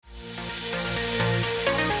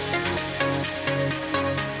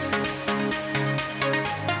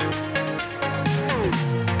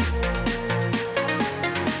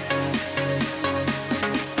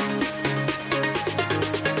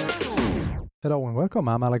Hello and welcome.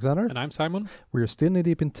 I'm Alexander. And I'm Simon. We're still knee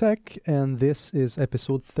deep in tech, and this is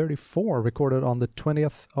episode 34, recorded on the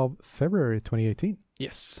 20th of February 2018.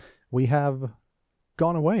 Yes. We have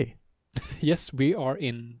gone away. Yes, we are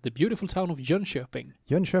in the beautiful town of Jönköping.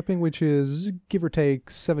 Jönköping, which is give or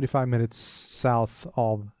take 75 minutes south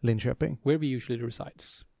of Linköping, where we usually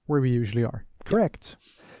resides. Where we usually are. Correct.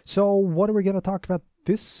 So what are we going to talk about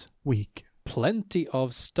this week? Plenty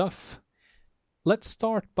of stuff. Let's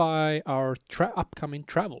start by our upcoming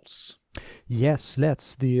travels. Yes,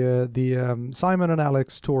 let's. The Simon and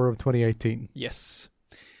Alex tour of 2018. Yes.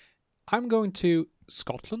 I'm going to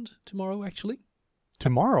Scotland tomorrow, actually.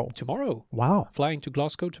 Tomorrow? Tomorrow. Wow. Flying to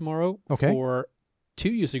Glasgow tomorrow for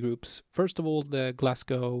two user groups. First of all, the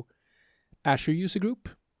Glasgow Azure user group.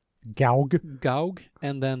 GAUG.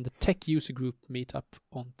 And then the tech user group meet up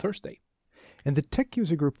on Thursday. And the tech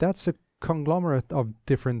user group, that's a conglomerate of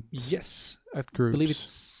different groups. I groups. Believe it's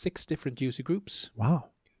 6 different user groups. Wow.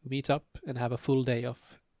 Who meet up and have a full day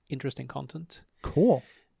of interesting content. Cool.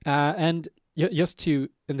 And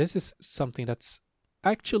this is something that's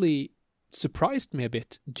actually surprised me a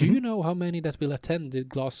bit. Do you know how many that will attend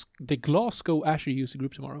the Glasgow Azure user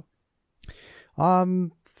group tomorrow?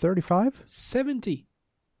 35? 70.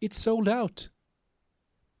 It's sold out.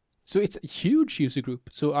 So it's a huge user group.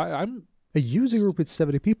 So I'm... A user group with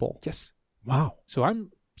 70 people? Yes. Wow. So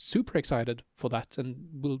I'm super excited for that, and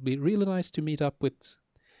will be really nice to meet up with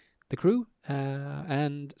the crew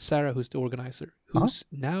and Sarah, who's the organizer, who's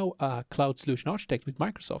now a cloud solution architect with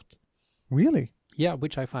Microsoft. Really? Yeah,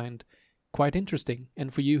 which I find quite interesting.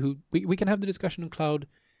 And for you who we can have the discussion on cloud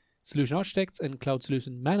solution architects and cloud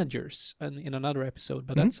solution managers and in another episode,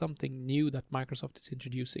 but that's something new that Microsoft is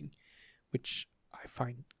introducing, which I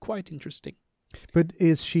find quite interesting. But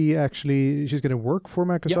is she actually, she's going to work for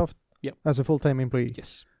Microsoft as a full-time employee?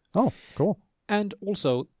 Yes. Oh, cool. And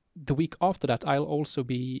also, the week after that, I'll also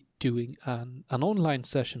be doing an online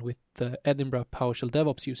session with the Edinburgh PowerShell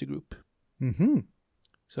DevOps user group. Mm-hmm.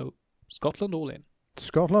 So, Scotland all in.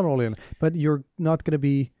 Scotland all in. But you're not going to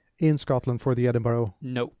be in Scotland for the Edinburgh?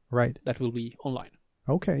 No. Right. That will be online.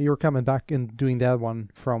 Okay, you're coming back and doing that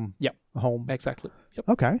one from home. Exactly. Yep.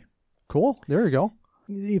 Okay, cool. There you go.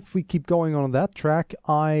 If we keep going on that track,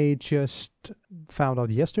 I just found out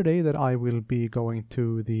yesterday that I will be going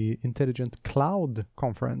to the Intelligent Cloud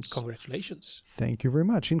Conference. Congratulations. Thank you very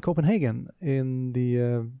much. In Copenhagen in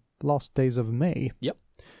the last days of May. Yep.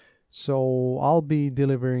 So I'll be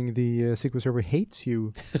delivering the SQL Server Hates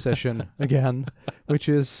You session again, which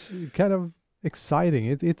is kind of exciting.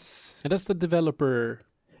 It's and that's the developer.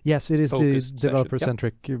 Yes, it is the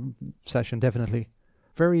developer-centric session, definitely.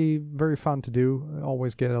 Very, very fun to do. I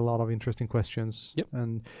always get a lot of interesting questions. Yep.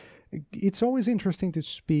 And it's always interesting to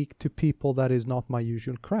speak to people that is not my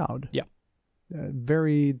usual crowd. Yeah.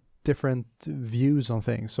 Very different views on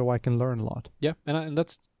things, so I can learn a lot. Yeah, and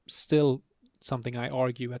that's still something I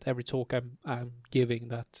argue at every talk I'm giving,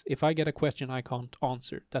 that if I get a question I can't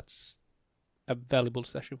answer, that's a valuable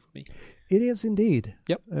session for me. It is indeed.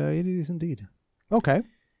 Yep. It is indeed. Okay.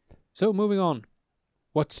 So moving on.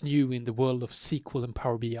 What's new in the world of SQL and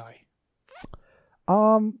Power BI?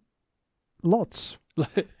 Lots.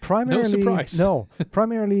 Primarily, no surprise. No.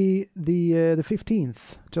 Primarily the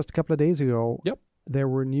 15th, just a couple of days ago. Yep. There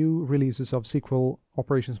were new releases of SQL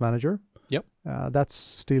Operations Manager. Yep. That's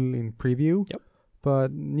still in preview. Yep.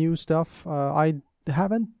 But new stuff. I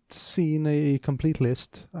haven't seen a complete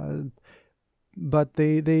list, but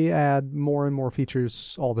they add more and more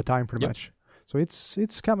features all the time, pretty much. So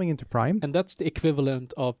it's coming into prime. And that's the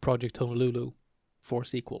equivalent of Project Honolulu for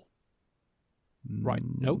SQL. Right?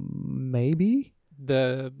 No? Maybe?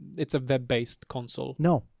 It's a web-based console.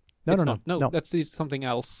 No, No, that's something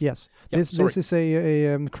else. Yes. This is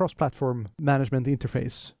a cross-platform management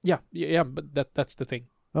interface. Yeah, but that's the thing.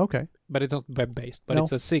 Okay. But it's not web-based, but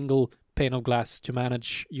it's a single pane of glass to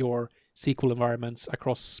manage your SQL environments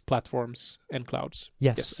across platforms and clouds.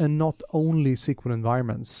 Yes. And not only SQL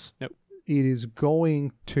environments. No. It is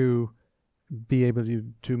going to be able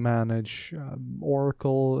to manage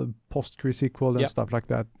Oracle, PostgreSQL, and stuff like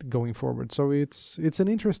that going forward. So it's an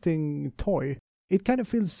interesting toy. It kind of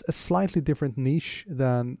fills a slightly different niche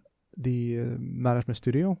than the Management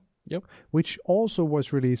Studio, which also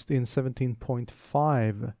was released in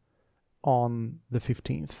 17.5 on the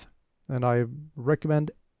 15th. And I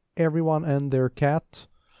recommend everyone and their cat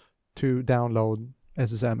to download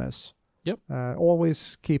SSMS. Yep.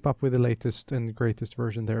 Always keep up with the latest and greatest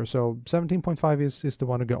version there. So 17.5 is the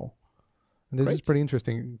one to go. And this is pretty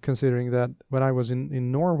interesting, considering that when I was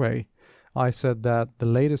in Norway, I said that the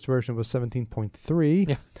latest version was 17.3.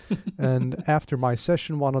 Yeah. And after my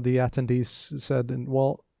session, one of the attendees said,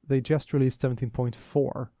 well, they just released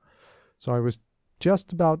 17.4. So I was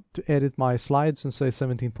just about to edit my slides and say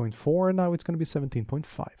 17.4, and now it's going to be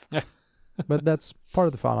 17.5. But that's part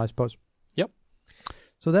of the fun, I suppose. Yep.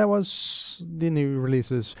 So that was the new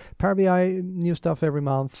releases. Power BI, new stuff every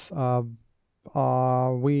month.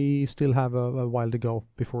 We still have a while to go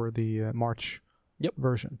before the March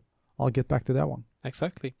version. I'll get back to that one.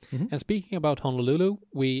 Exactly. Mm-hmm. And speaking about Honolulu,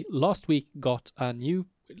 last week was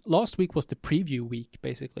the preview week,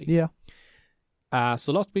 basically. Yeah.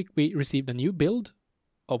 So last week we received a new build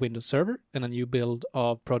of Windows Server and a new build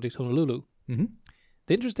of Project Honolulu. Mm-hmm.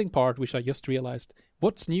 The interesting part, which I just realized,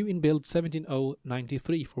 what's new in build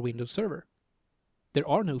 17.093 for Windows Server? There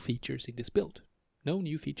are no features in this build. No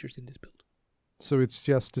new features in this build. So it's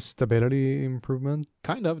just a stability improvement?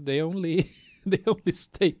 Kind of. They only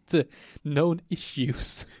state known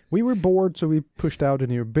issues. We were bored, so we pushed out a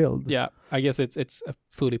new build. Yeah, I guess it's a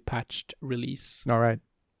fully patched release. All right.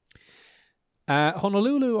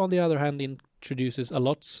 Honolulu, on the other hand, introduces a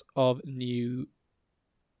lot of new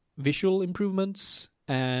visual improvements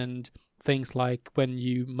and things like when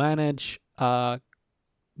you manage a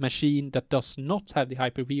machine that does not have the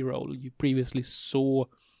Hyper-V role. You previously saw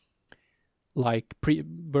like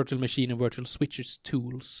virtual machine and virtual switches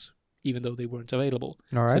tools, even though they weren't available.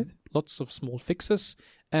 All right. So lots of small fixes,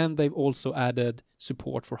 and they've also added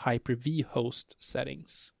support for Hyper-V host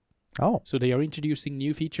settings. Oh. So they are introducing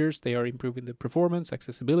new features. They are improving the performance,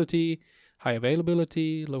 accessibility, high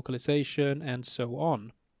availability, localization, and so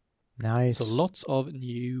on. Nice. So lots of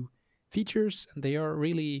new features, and they are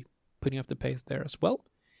really putting up the pace there as well.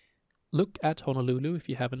 Look at Honolulu if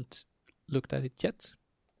you haven't looked at it yet.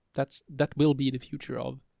 That will be the future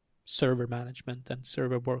of server management and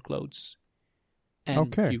server workloads.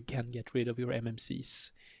 And you can get rid of your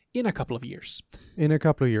MMCs in a couple of years. In a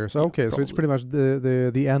couple of years. Okay, so it's pretty much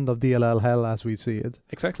the end of DLL hell as we see it.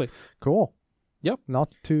 Exactly. Cool. Yep.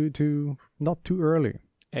 Not too early.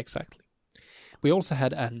 Exactly. We also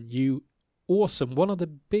had a new awesome, one of the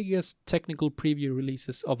biggest technical preview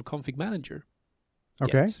releases of Config Manager.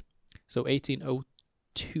 Okay. So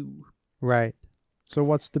 18.02. Right. So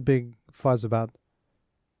what's the big fuzz about?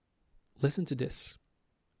 Listen to this.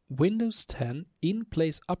 Windows 10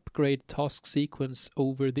 in-place upgrade task sequence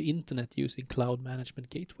over the internet using Cloud Management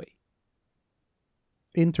Gateway.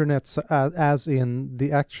 Internet as in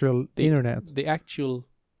the actual internet? The actual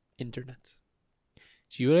internet.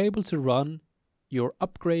 So you're able to run your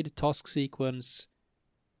upgrade task sequence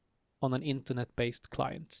on an internet-based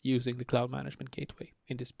client using the Cloud Management Gateway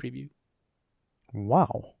in this preview.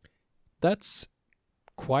 Wow. That's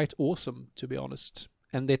quite awesome, to be honest.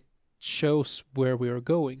 And it shows where we are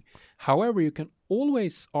going. However, you can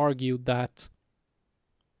always argue that,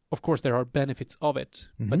 of course, there are benefits of it.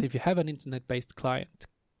 Mm-hmm. But if you have an internet-based client,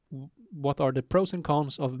 what are the pros and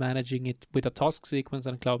cons of managing it with a task sequence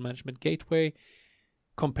and a Cloud Management Gateway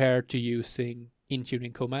compared to using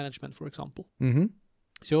Intune co-management, for example? Mm-hmm.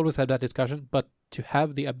 So you always have that discussion, but to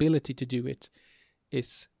have the ability to do it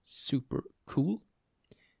is super cool.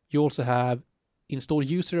 You also have install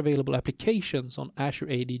user-available applications on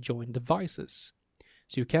Azure AD joined devices.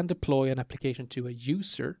 So you can deploy an application to a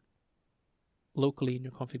user locally in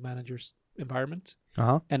your Config Manager's environment.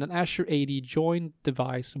 Uh-huh. And an Azure AD joined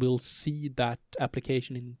device will see that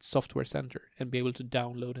application in Software Center and be able to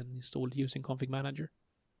download and install using Config Manager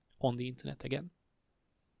on the internet again.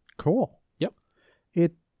 Cool. Yep.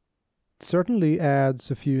 It certainly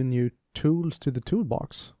adds a few new tools to the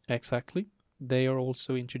toolbox. Exactly. They are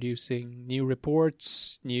also introducing new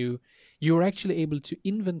reports, you're actually able to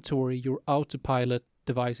inventory your autopilot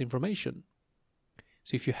device information.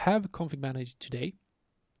 So if you have Config Manager today,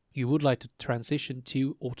 you would like to transition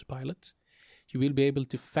to autopilot, you will be able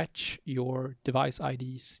to fetch your device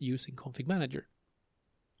IDs using Config Manager.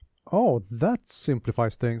 Oh, that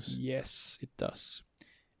simplifies things. Yes, it does.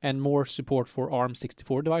 And more support for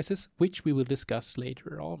ARM64 devices, which we will discuss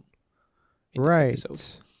later on in this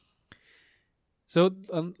episode. So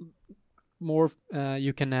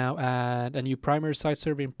you can now add a new primary site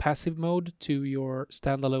server in passive mode to your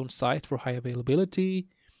standalone site for high availability,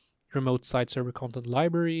 remote site server content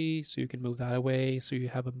library, so you can move that away, so you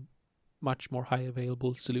have a much more high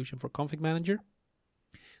available solution for Config Manager.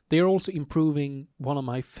 They are also improving one of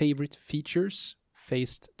my favorite features,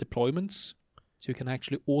 phased deployments. So you can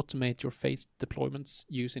actually automate your phased deployments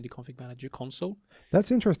using the Config Manager console.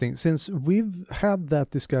 That's interesting, since we've had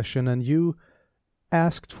that discussion and you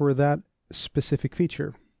asked for that specific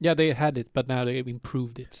feature. Yeah, they had it, but now they've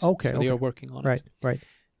improved it. Okay. So they are working on it. Right.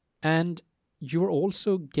 And you're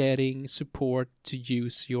also getting support to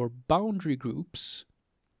use your boundary groups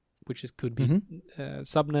which could be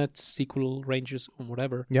subnets, SQL ranges, or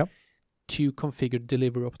whatever, to configure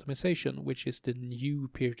delivery optimization, which is the new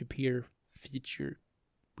peer-to-peer feature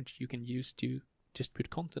which you can use to distribute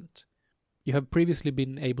content. You have previously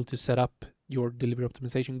been able to set up your delivery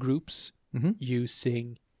optimization groups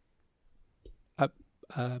using a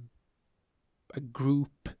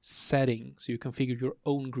group setting. So you configure your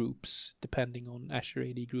own groups depending on Azure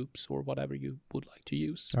AD groups or whatever you would like to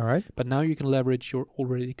use. All right. But now you can leverage your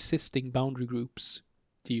already existing boundary groups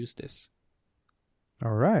to use this.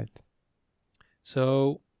 All right.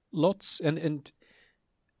 So lots, and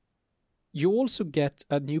you also get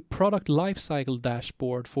a new product lifecycle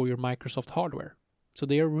dashboard for your Microsoft hardware. So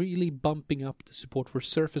they are really bumping up the support for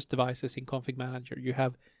Surface devices in Config Manager. You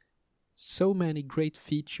have so many great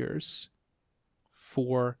features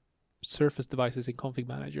for Surface devices in Config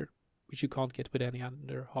Manager, which you can't get with any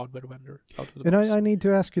other hardware vendor out of the box. And I need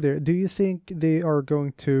to ask you there, do you think they are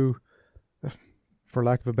going to, for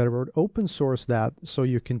lack of a better word, open source that so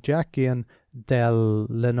you can jack in Dell,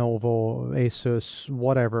 Lenovo, Asus,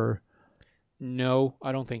 whatever? No,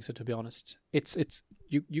 I don't think so, to be honest. It's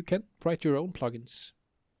you can write your own plugins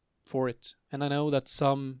for it. And I know that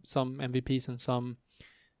some MVPs and some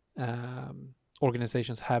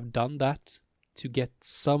organizations have done that to get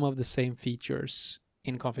some of the same features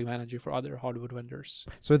in Config Manager for other hardware vendors.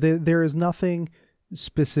 So there is nothing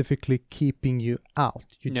specifically keeping you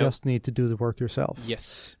out. You just need to do the work yourself.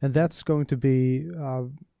 Yes. And that's going to be,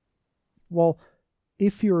 well,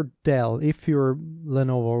 if you're Dell, if you're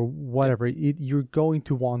Lenovo or whatever, you're going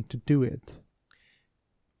to want to do it.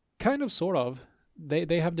 Kind of, sort of.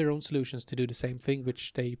 They have their own solutions to do the same thing,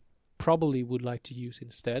 which they probably would like to use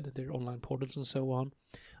instead, their online portals and so on.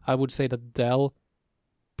 I would say that Dell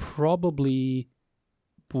probably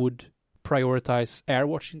would prioritize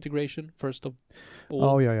AirWatch integration first of all.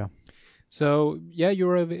 Oh, yeah. So, yeah,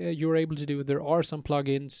 you're able to do it. There are some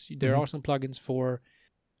plugins. There are some plugins for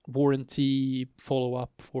warranty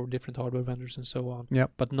follow-up for different hardware vendors and so on. Yeah.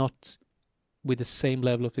 But not with the same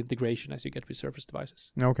level of integration as you get with Surface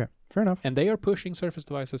devices. Okay, fair enough. And they are pushing Surface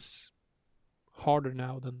devices harder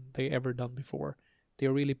now than they ever done before. They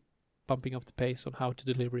are really bumping up the pace on how to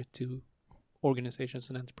deliver it to organizations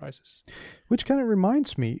and enterprises. Which kind of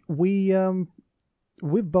reminds me,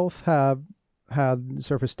 we've both have had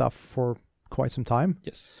Surface stuff for quite some time.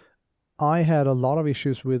 Yes. I had a lot of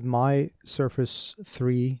issues with my Surface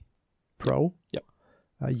 3 Pro. Yep.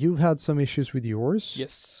 You've had some issues with yours.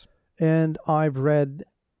 Yes. And I've read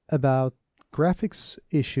about graphics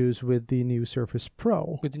issues with the new Surface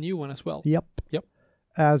Pro. With the new one as well. Yep.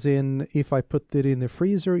 As in, if I put it in the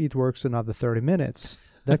freezer, it works another 30 minutes.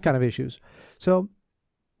 That kind of issues. So,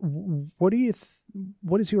 what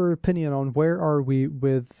is your opinion on where are we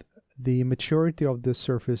with the maturity of the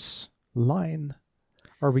Surface line?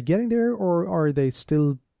 Are we getting there, or are they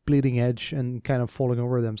still bleeding edge and kind of falling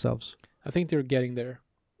over themselves? I think they're getting there.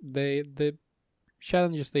 The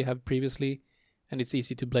challenges they have previously, and it's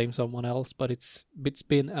easy to blame someone else, but it's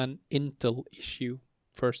been an Intel issue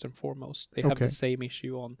first and foremost. They have the same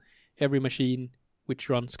issue on every machine which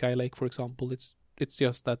runs Skylake, for example. It's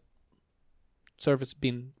just that Surface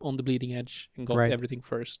been on the bleeding edge and got everything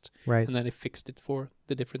first, and then they fixed it for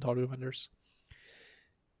the different hardware vendors.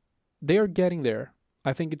 They are getting there.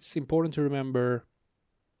 I think it's important to remember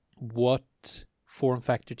what form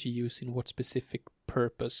factor to use in what specific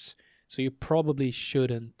purpose. So you probably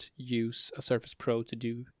shouldn't use a Surface Pro to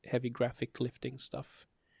do heavy graphic lifting stuff.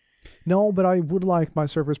 No, but I would like my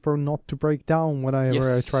Surface Pro not to break down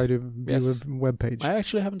whenever I try to view a web page. I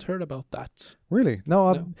actually haven't heard about that. Really?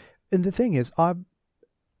 No. And the thing is,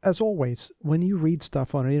 as always, when you read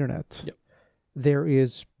stuff on the internet, there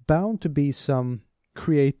is bound to be some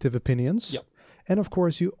creative opinions. Yep. And of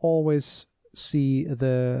course, you always see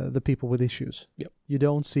the people with issues. Yep. You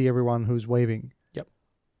don't see everyone who's waving. Yep.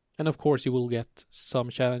 And of course, you will get some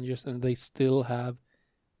challenges, and they still have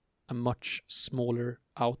a much smaller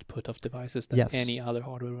output of devices than any other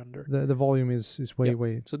hardware vendor. The volume is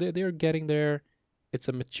way. So they are getting there. It's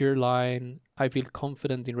a mature line. I feel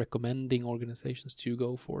confident in recommending organizations to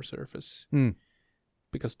go for Surface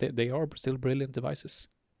because they are still brilliant devices.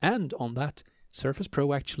 And on that, Surface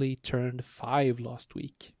Pro actually turned 5 last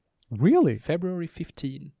week. Really? February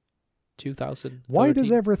 15, 2013. Why does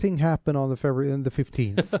everything happen on the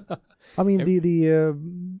 15th? I mean,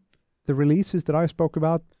 the releases that I spoke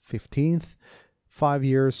about, 15th, 5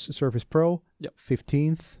 years Surface Pro,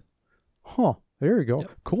 15th. Huh, there you go.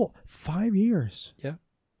 Yep. Cool. 5 years. Yeah.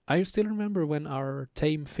 I still remember when our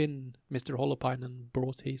tame Finn, Mr. Holopainen,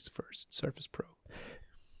 brought his first Surface Pro.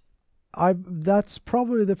 That's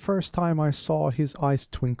probably the first time I saw his eyes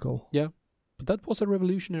twinkle. Yeah. But that was a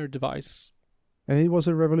revolutionary device. And it was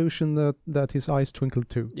a revolution that his eyes twinkled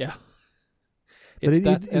too. Yeah. But It's it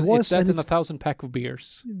that was, and and a it's 1,000 pack of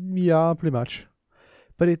beers. yeah, pretty much.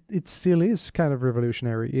 But it still is kind of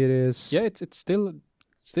revolutionary. It is. Yeah, it's still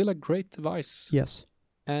a great device. Yes.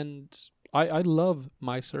 And I love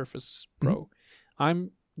my Surface Pro.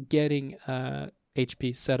 I'm getting a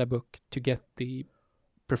HP ZetaBook to get the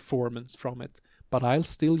performance from it, but I'll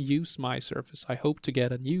still use my Surface. I hope to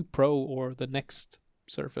get a new Pro or the next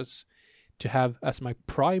Surface to have as my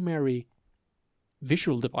primary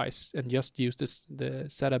visual device and just use the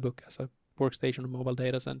ZetaBook as a workstation or mobile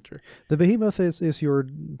data center. The Behemoth is your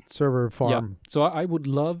server farm. Yeah. So I would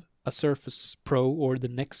love a Surface Pro or the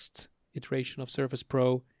next iteration of Surface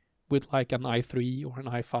Pro with like an i3 or an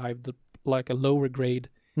i5, like a lower grade,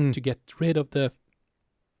 to get rid of the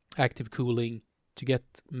active cooling, to get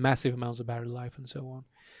massive amounts of battery life and so on.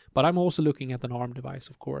 But I'm also looking at an ARM device,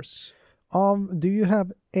 of course. Do you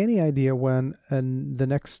have any idea when the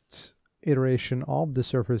next iteration of the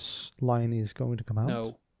Surface line is going to come out?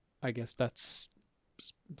 No, I guess that's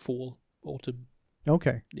fall, autumn.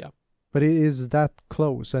 Okay. Yeah. But it is that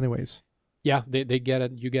close anyways? Yeah, you get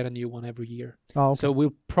a new one every year. Oh, okay. So we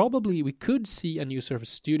could see a new Surface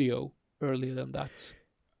Studio earlier than that.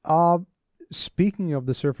 Speaking of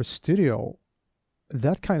the Surface Studio,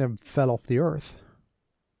 that kind of fell off the earth.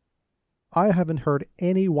 I haven't heard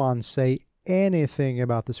anyone say anything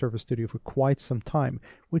about the Surface Studio for quite some time,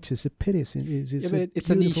 which is a pity. It's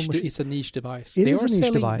a niche device. It is a niche device.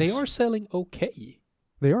 They are selling okay.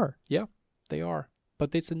 They are. Yeah, they are.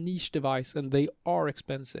 But it's a niche device and they are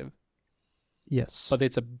expensive. Yes. But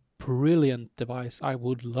it's a brilliant device. I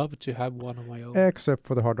would love to have one of my own. Except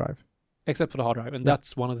for the hard drive. Except for the hard drive. And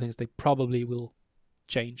that's one of the things they probably will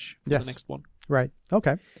change for the next one. Right.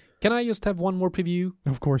 Okay. Can I just have one more preview?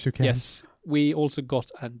 Of course you can. Yes. We also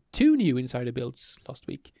got 2 new insider builds last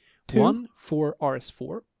week. 2? One for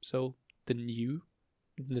RS4, so the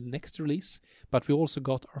next release. But we also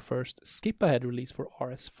got our first skip-ahead release for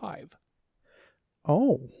RS5.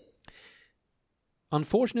 Oh.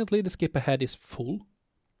 Unfortunately, the skip-ahead is full,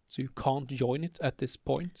 so you can't join it at this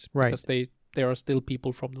point. Right. Because there are still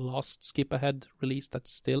people from the last skip-ahead release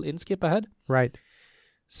that's still in skip-ahead. Right.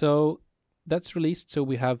 So that's released. So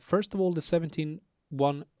we have, first of all, the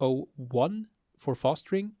 17101 for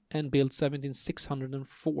fostering and build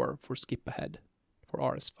 17604 for skip-ahead for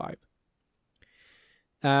RS5.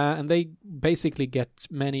 And they basically get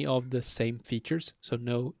many of the same features. So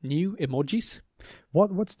no new emojis.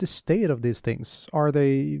 What's the state of these things? Are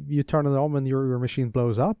they, you turn it on when your machine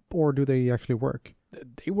blows up, or do they actually work?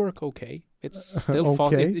 They work okay. It's still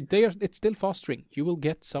okay. It's still fostering. You will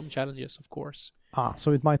get some challenges, of course.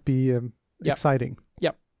 So it might be exciting.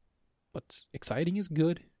 Yeah, but exciting is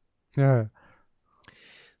good. Yeah.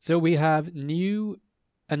 So we have a new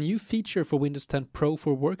feature for Windows 10 Pro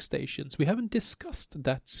for workstations. We haven't discussed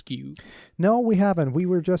that SKU. No, we haven't. We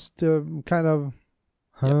were just kind of,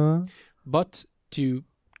 Yeah. But to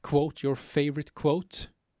quote your favorite quote,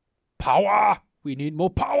 power! We need more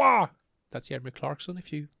power! That's Jeremy Clarkson,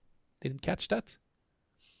 if you didn't catch that.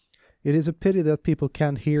 It is a pity that people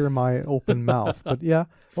can't hear my open mouth, but yeah,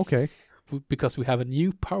 okay. Because we have a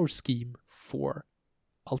new power scheme for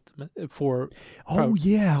ultimate I so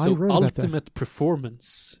read ultimate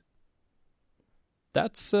performance.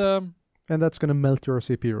 That's and that's gonna melt your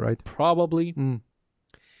CPU, right? Probably.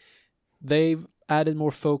 They've added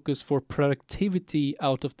more focus for productivity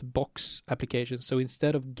out of the box applications. So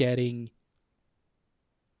instead of getting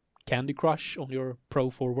Candy Crush on your Pro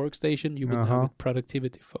 4 workstation, you will have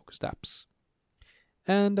productivity focused apps.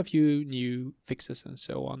 And a few new fixes and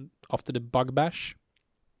so on after the bug bash.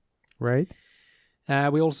 Right.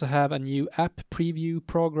 We also have a new app preview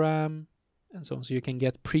program and so on. So you can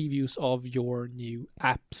get previews of your new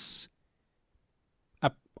apps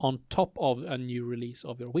on top of a new release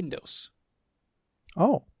of your Windows.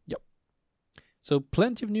 Oh. Yep. So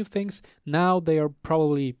plenty of new things. Now they are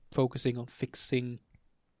probably focusing on fixing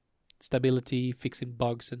stability, fixing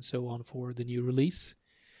bugs and so on for the new release.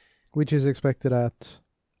 Which is expected at?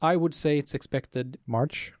 I would say it's expected...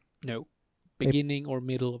 March? No. Beginning or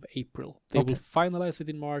middle of April. They will finalize it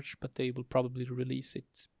in March, but they will probably release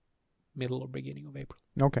it middle or beginning of April.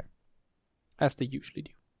 Okay. As they usually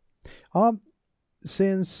do.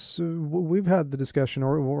 Since we've had the discussion,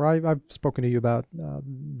 or I've spoken to you about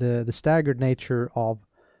the staggered nature of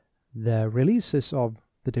the releases of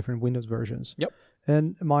the different Windows versions. Yep.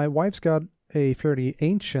 And my wife's got a fairly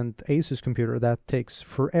ancient Asus computer that takes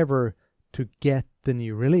forever to get the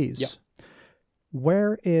new release. Yep.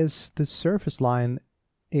 Where is the Surface line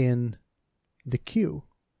in the queue?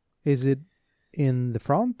 Is it in the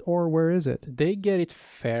front, or where is it? They get it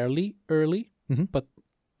fairly early, Mhm. but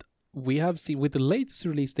we have seen with the latest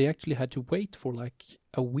release, they actually had to wait for like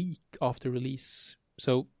a week after release.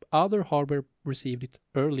 So other hardware received it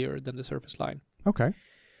earlier than the Surface line. Okay.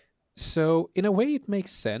 So in a way, it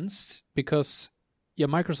makes sense because, yeah,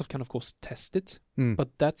 Microsoft can of course test it, Mm.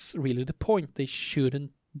 but that's really the point. They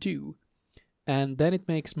shouldn't do. And then it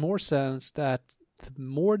makes more sense that the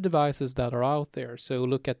more devices that are out there, so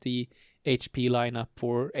look at the HP lineup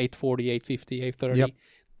for 840, 850, 830, Yep.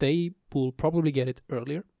 they will probably get it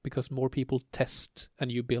earlier because more people test a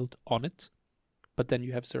new build on it. But then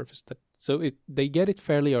you have Surface that, so they get it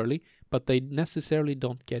fairly early, but they necessarily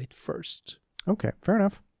don't get it first. Okay, fair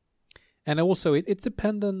enough. And also, it's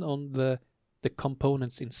dependent on the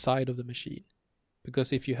components inside of the machine.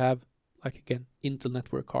 Because if you have, like again, Intel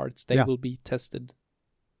network cards, they will be tested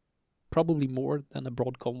probably more than a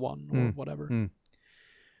Broadcom one or whatever. Mm.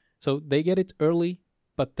 So they get it early,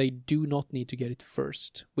 but they do not need to get it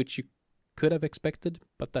first, which you could have expected,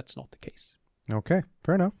 but that's not the case. Okay,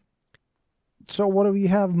 fair enough. So what do we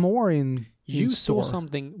have more in You store? saw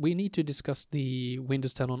something. We need to discuss the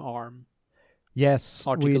Windows 10 on ARM Yes,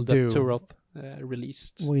 article we that do. Turoth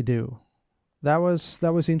released. We do. That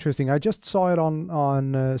was interesting. I just saw it on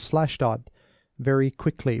Slashdot very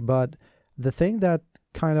quickly, but the thing that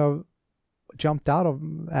kind of jumped out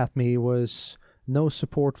at me was no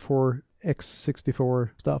support for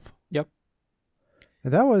x64 stuff. Yep.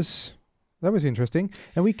 And that was interesting,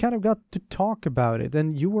 and we kind of got to talk about it,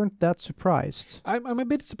 and you weren't that surprised. I'm a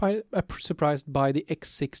bit surprised by the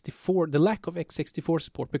x64, the lack of x64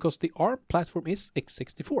 support, because the ARM platform is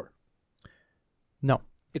x64. No.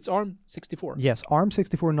 It's ARM 64. Yes,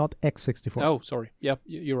 ARM64, not x64. Oh, sorry. Yep,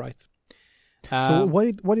 you're right. So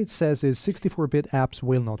what it says is 64-bit apps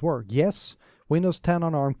will not work. Yes, Windows 10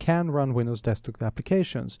 on ARM can run Windows desktop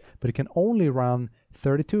applications, but it can only run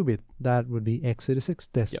 32-bit. That would be x86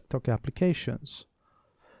 desktop applications.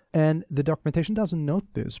 And the documentation doesn't note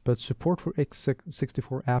this, but support for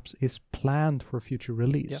x64 apps is planned for future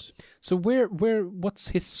release. Yep. So what's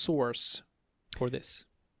his source for this?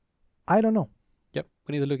 I don't know. Yep,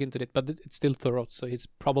 we need to look into it, but it's still thorough, so he's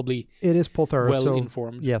probably It is Paul Thurrott, well so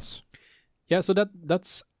informed. yes. Yeah, so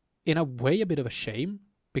that's in a way a bit of a shame,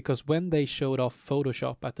 because when they showed off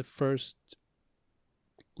Photoshop at the first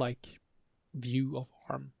view of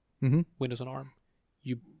ARM, Windows on ARM,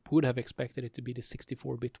 you would have expected it to be the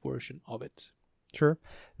 64-bit version of it. Sure.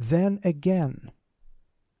 Then again,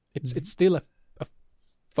 it's still a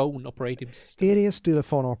phone operating system. it is still a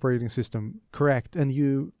phone operating system, correct, and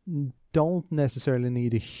you don't necessarily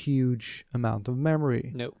need a huge amount of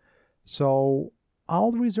memory. No. So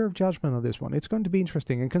I'll reserve judgment on this one. It's going to be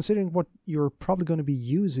interesting, and considering what you're probably going to be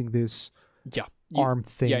using this ARM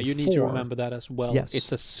thing Yeah, you need to remember that as well. Yes.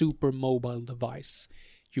 It's a super mobile device.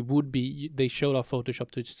 They showed off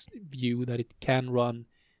Photoshop to view that it can run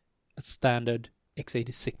a standard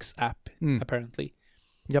x86 app, apparently.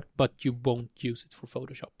 Yep. But you won't use it for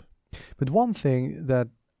Photoshop. But one thing that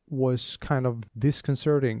was kind of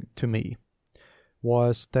disconcerting to me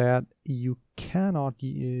was that you cannot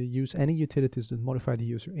use any utilities that modify the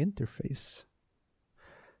user interface,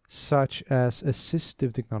 such as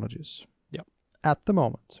assistive technologies. Yep. At the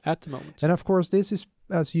moment. And of course, this is,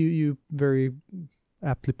 as you very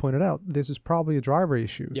aptly pointed out, this is probably a driver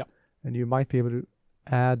issue. Yeah. And you might be able to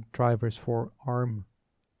add drivers for ARM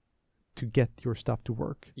to get your stuff to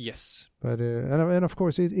work. Yes. But and of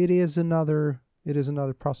course, it is another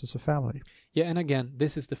processor family. Yeah, and again,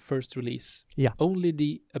 this is the first release. Yeah. Only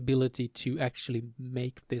the ability to actually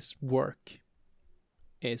make this work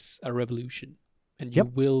is a revolution. And you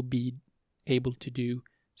will be able to do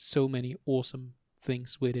so many awesome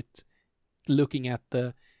things with it. Looking at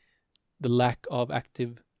the lack of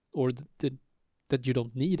active, or that you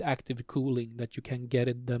don't need active cooling, that you can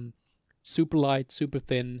get them super light, super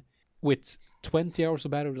thin, with 20 hours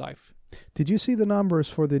of battery life. Did you see the numbers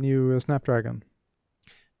for the new Snapdragon?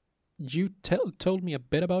 You told me a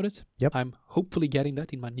bit about it. Yep. I'm hopefully getting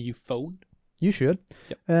that in my new phone. You should.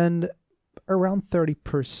 Yep. And around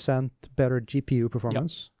 30% better GPU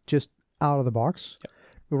performance, just out of the box. Yep.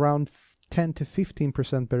 Around 10 to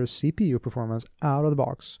 15% better CPU performance out of the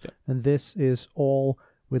box. Yep. And this is all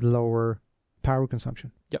with lower power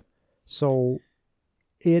consumption. Yep. So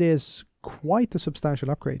it is quite a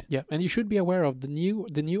substantial upgrade. Yeah, and you should be aware of the new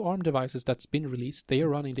ARM devices that's been released. They are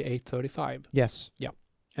running the 835. Yes. Yeah.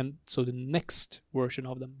 And so the next version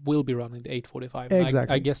of them will be running the 845.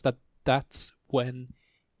 Exactly. I guess that's when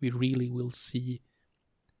we really will see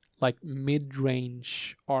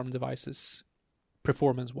mid-range ARM devices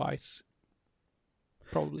performance-wise.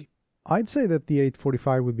 Probably. I'd say that the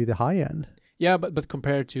 845 would be the high end. Yeah, but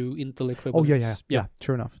compared to Intel Oh, equivalents. yeah.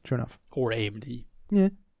 True enough. Or AMD. Yeah.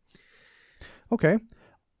 Okay.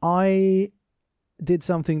 I did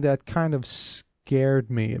something that kind of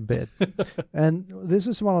scared me a bit. And this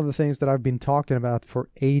is one of the things that I've been talking about for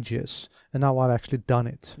ages, and now I've actually done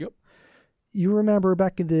it. Yep. You remember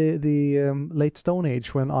back in the late Stone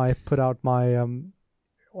Age when I put out my...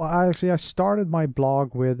 I started my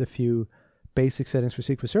blog with a few basic settings for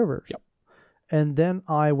SQL Server. Yep. And then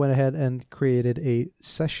I went ahead and created a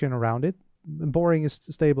session around it. Boring is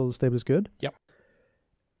stable is good. Yep.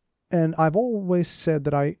 And I've always said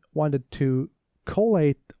that I wanted to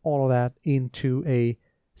collate all of that into a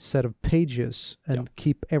set of pages and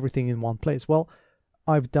keep everything in one place. Well,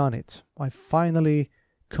 I've done it. I finally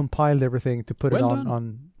compiled everything to put it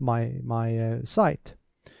on my site.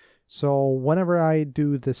 So whenever I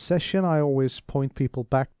do the session, I always point people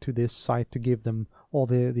back to this site to give them all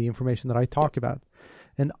the information that I talk about.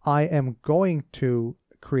 And I am going to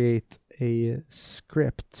create a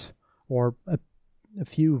script or a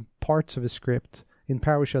few parts of a script in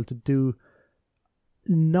PowerShell to do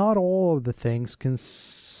not all of the things,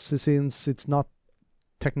 since it's not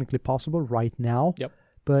technically possible right now. Yep.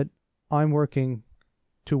 But I'm working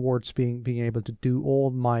towards being able to do all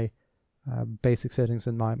my basic settings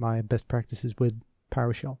and my best practices with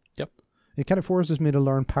PowerShell. Yep. It kind of forces me to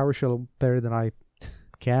learn PowerShell better than I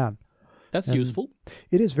can. That's useful.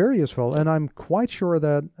 It is very useful, and I'm quite sure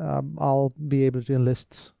that I'll be able to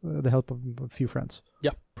enlist the help of a few friends.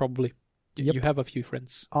 Yeah, probably. Yep. You have a few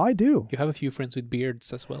friends. I do. You have a few friends with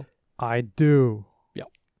beards as well. I do. Yeah.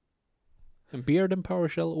 And beard and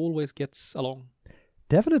PowerShell always gets along.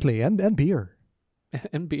 Definitely, and beer.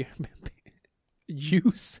 And beer.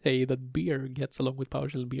 You say that beer gets along with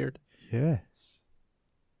PowerShell and beard. Yes.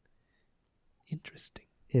 Interesting.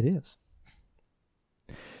 It is.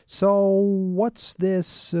 So what's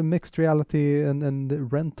this mixed reality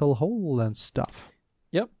and rental hole and stuff?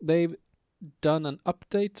 Yep, they've done an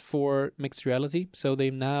update for mixed reality. So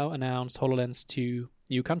they've now announced HoloLens to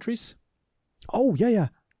new countries. Oh, yeah.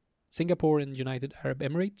 Singapore and United Arab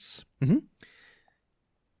Emirates. Mm-hmm.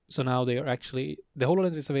 So now the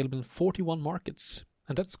HoloLens is available in 41 markets.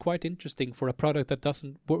 And that's quite interesting for a product that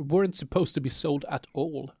weren't supposed to be sold at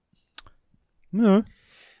all. No.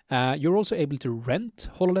 You're also able to rent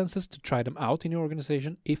HoloLenses to try them out in your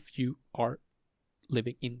organization if you are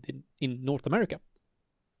living in North America.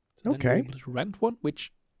 So then you're able to rent one,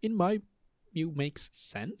 which in my view makes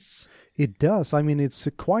sense. It does. I mean, it's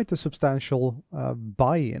quite a substantial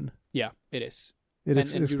buy-in. Yeah, it is. It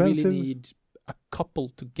is and expensive. You really need a couple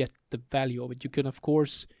to get the value of it. You can, of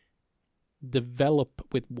course, develop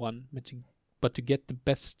with one, but to get the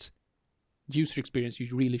best user experience, you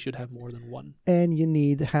really should have more than one. And you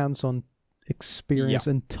need hands-on experience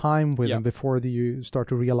and time with them before you start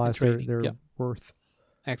to realize their worth.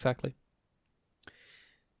 Exactly.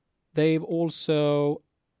 They've also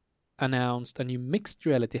announced a new mixed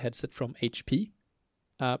reality headset from HP,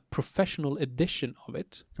 a professional edition of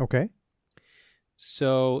it. Okay.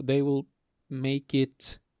 So they will make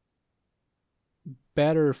it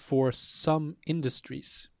better for some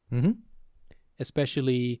industries,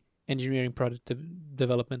 especially engineering, product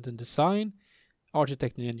development and design,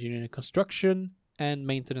 architecture and engineering and construction, and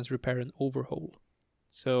maintenance, repair and overhaul.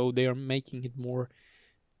 So they are making it more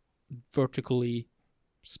vertically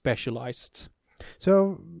specialized.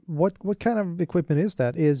 So what kind of equipment is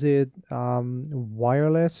that? Is it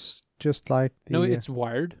wireless, just like the... No, it's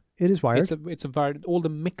wired. It is wired? It's a wired. All the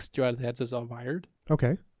mixed reality headsets are wired.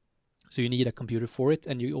 Okay. So you need a computer for it,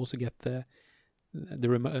 and you also get the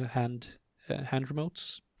hand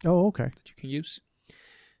remotes. Oh, okay. That you can use.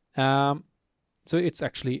 So it's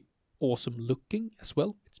actually awesome looking as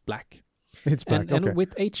well. It's black. It's black, and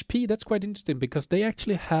with HP, that's quite interesting because they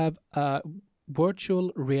actually have a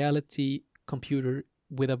virtual reality computer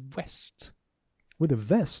with a vest. With a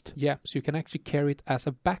vest? Yeah, so you can actually carry it as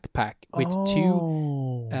a backpack with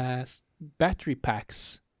two battery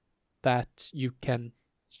packs that you can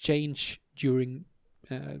change during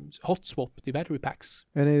hot swap the battery packs.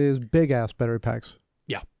 And it is big-ass battery packs.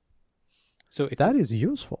 Yeah. So that is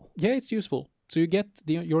useful. Yeah, it's useful. So you get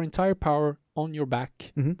your entire power on your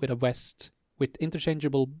back with a vest with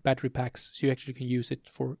interchangeable battery packs, so you actually can use it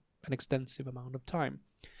for an extensive amount of time.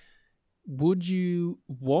 Would you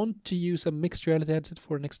want to use a mixed reality headset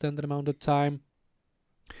for an extended amount of time?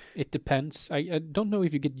 It depends. I don't know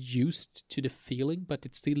if you get used to the feeling, but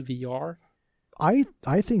it's still VR. I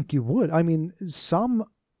think you would. I mean, some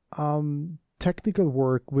technical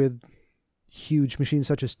work with huge machines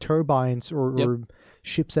such as turbines or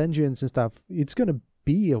ships' engines and stuff, it's going to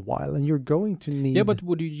be a while, and you're going to need. Yeah, but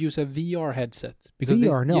would you use a VR headset?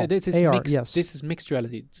 VR, no. This is AR, mixed. yes. This is mixed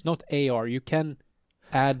reality. It's not AR. You can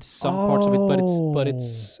add some parts of it, but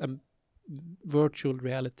it's virtual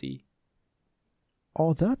reality.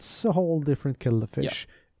 Oh, that's a whole different kettle of fish.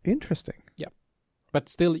 Yeah. Interesting. Yeah, but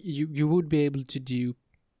still, you would be able to do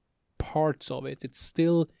parts of it. It's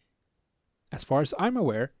still, as far as I'm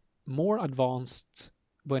aware, more advanced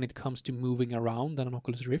when it comes to moving around than an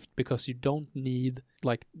Oculus Rift, because you don't need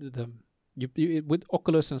like you with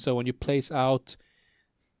Oculus and so on, you place out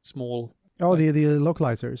small. Oh, the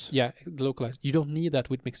localizers. Yeah, the localized. You don't need that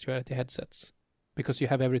with mixed reality headsets because you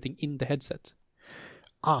have everything in the headset.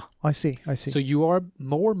 I see. So you are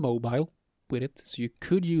more mobile with it, so you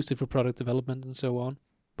could use it for product development and so on.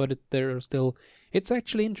 But it's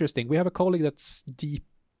actually interesting. We have a colleague that's deep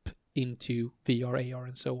into VR, AR,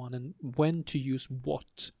 and so on, and when to use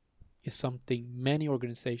what is something many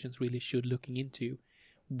organizations really should looking into.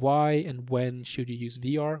 Why and when should you use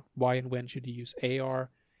VR? Why and when should you use AR?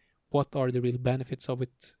 What are the real benefits of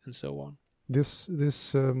it, and so on. This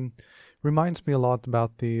reminds me a lot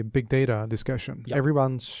about the big data discussion. Yep.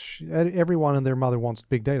 Everyone and their mother wants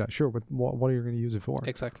big data. Sure, but what are you going to use it for?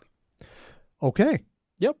 Exactly. Okay.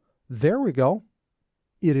 Yep. There we go.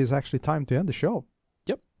 It is actually time to end the show.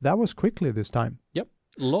 Yep. That was quickly this time. Yep.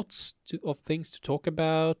 Lots of things to talk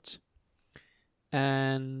about.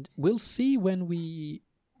 And we'll see when we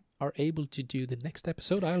are able to do the next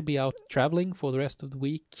episode. I'll be out traveling for the rest of the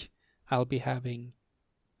week. I'll be holding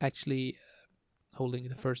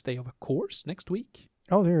the first day of a course next week.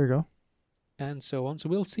 Oh, there you go. And so on. So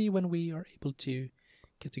we'll see when we are able to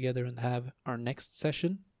get together and have our next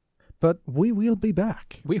session. But we will be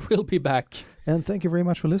back. We will be back. And thank you very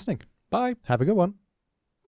much for listening. Bye. Have a good one.